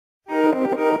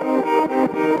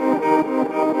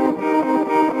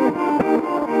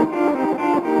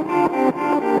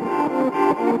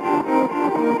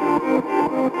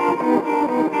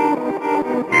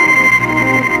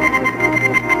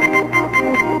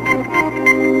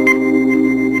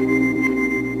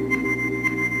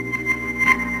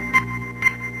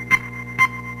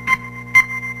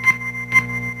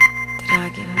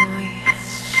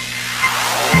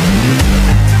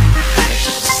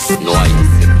No hay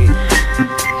de qué.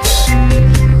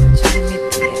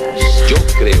 Yo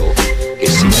creo que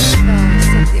sí.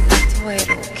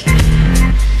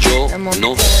 Yo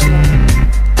no sé.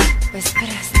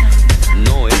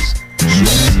 No es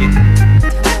suficiente.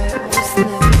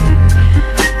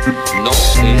 No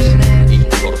es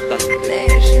importante.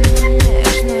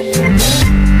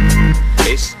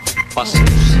 Es fácil.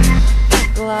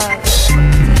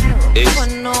 Es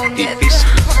difícil.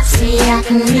 See, I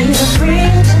can be the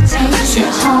bridge that takes you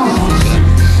home.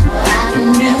 I can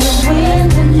be the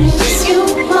wind that makes you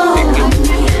move.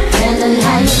 Depending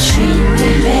how you treat me,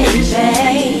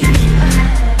 baby.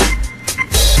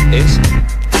 Es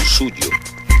suyo.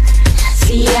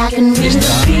 See, I can be the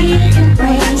beat that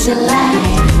brings it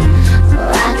light.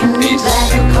 Or I can be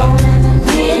black and cold in the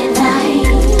midnight.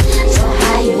 So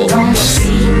how you gonna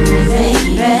see me,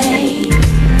 baby?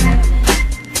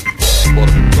 ¿Por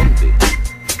dónde?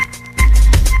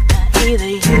 Either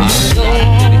you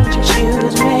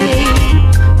choose me,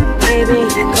 baby,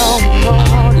 you go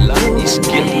on La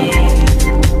izquierda.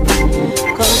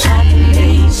 Cause I can be,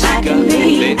 I can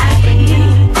be,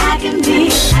 I can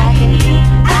be, I can be,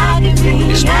 I can be,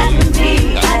 I can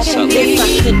be, I can be. If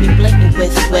I could be blatant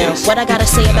with, well, what I gotta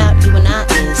say about you and I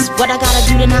is what I gotta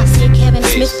do to not see it Kevin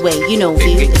Smith way. You know,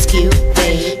 view, it's cute,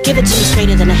 babe. Give it to me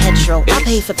straighter than a hedgerow. I'll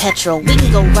pay for petrol. We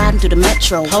can go riding through the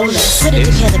metro. Hold us, put it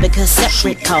together because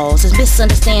separate causes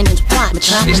misunderstandings. What?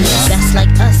 Metropolis. That's like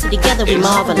us. Together we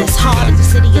marvelous. Hard as the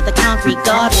city of the concrete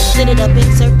garden. Split it up,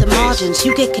 insert the margins.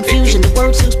 You get confusion. The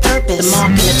words lose purpose. The mark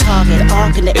and the target, the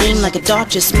arc and the aim like a dart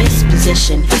just missed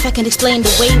position. If I can explain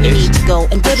the way we need to go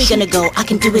and where we gonna go, I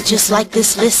can do it just like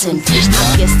this. Listen,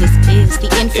 I guess this is the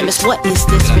infamous. What is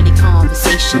this really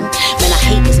conversation? Man, I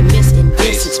hate is a miss in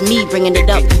this. It's me bringing it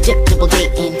up, predictable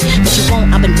dating. But you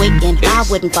won't, I've been waiting. I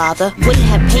wouldn't bother, wouldn't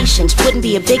have patience, wouldn't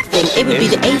be a big thing. It would be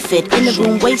the aphid in the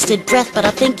room, wasted breath, but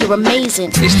I think you're amazing.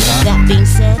 That being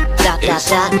said, dot dot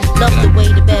dot. Love the way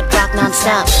the bed rock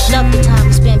non-stop. Love the time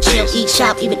we spend chill, eat,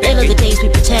 shop. Even iller the days we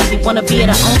pretend we wanna be at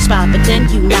our own spot, but then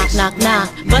you knock, knock, knock.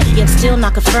 But yet still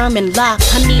not confirm and lock.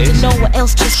 I need to know what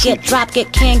else just get dropped,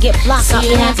 get can, get blocked.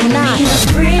 See, I can be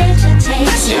the bridge that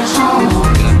takes you home.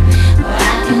 Or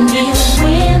I can be the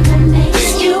wind that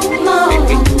makes you move.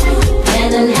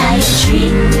 Depending how you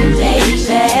treat me,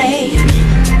 baby.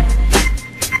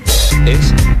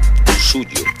 Es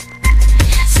suyo.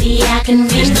 See, I can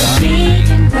be the beat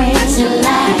that brings it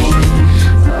light.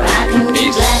 Or I can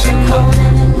be black and cold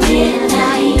in the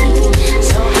midnight.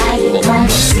 So how you gonna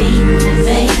see me,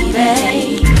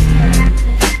 baby?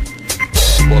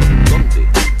 ¿Por dónde?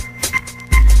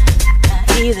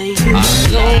 Either you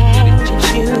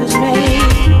choose me,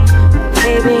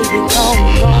 baby, you go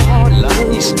on La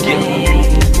izquierda.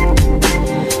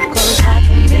 Cause I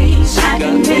can be, I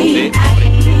can be, I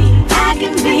can be, I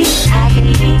can be, I can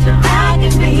be, I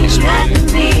can be, I can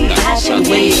be, I can The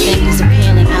way you be. think is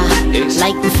appealing. I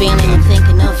like the feeling of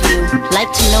thinking of you.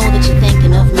 Like to know that you're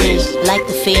thinking of me. Like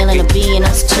the feeling of being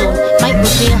us two. Might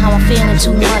reveal how I'm feeling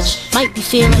too much. Might be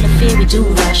feeling the fear we do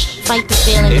rush. Fight the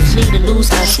feeling to flee to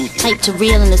lose us. Type to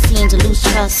reel in the scenes to lose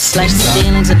trust. Slice the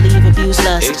feelings and leave abuse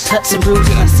lust. Cuts and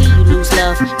bruises, I see you lose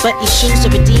love. But you choose to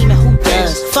redeem it, who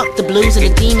does? Fuck the blues and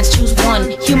the demons, choose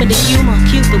one. Human to humor,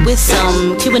 Cupid with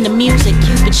some. Cueing the music,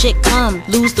 Cupid shit come.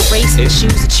 Lose the race and the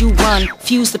shoes that you run.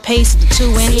 Fuse the pace of the two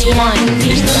into See, I one. can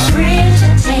be the bridge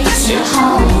that takes you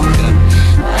home.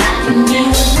 Or I can be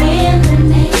the wind that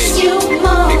makes you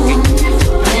move.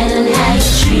 Depending how you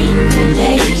treat me,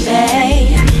 baby.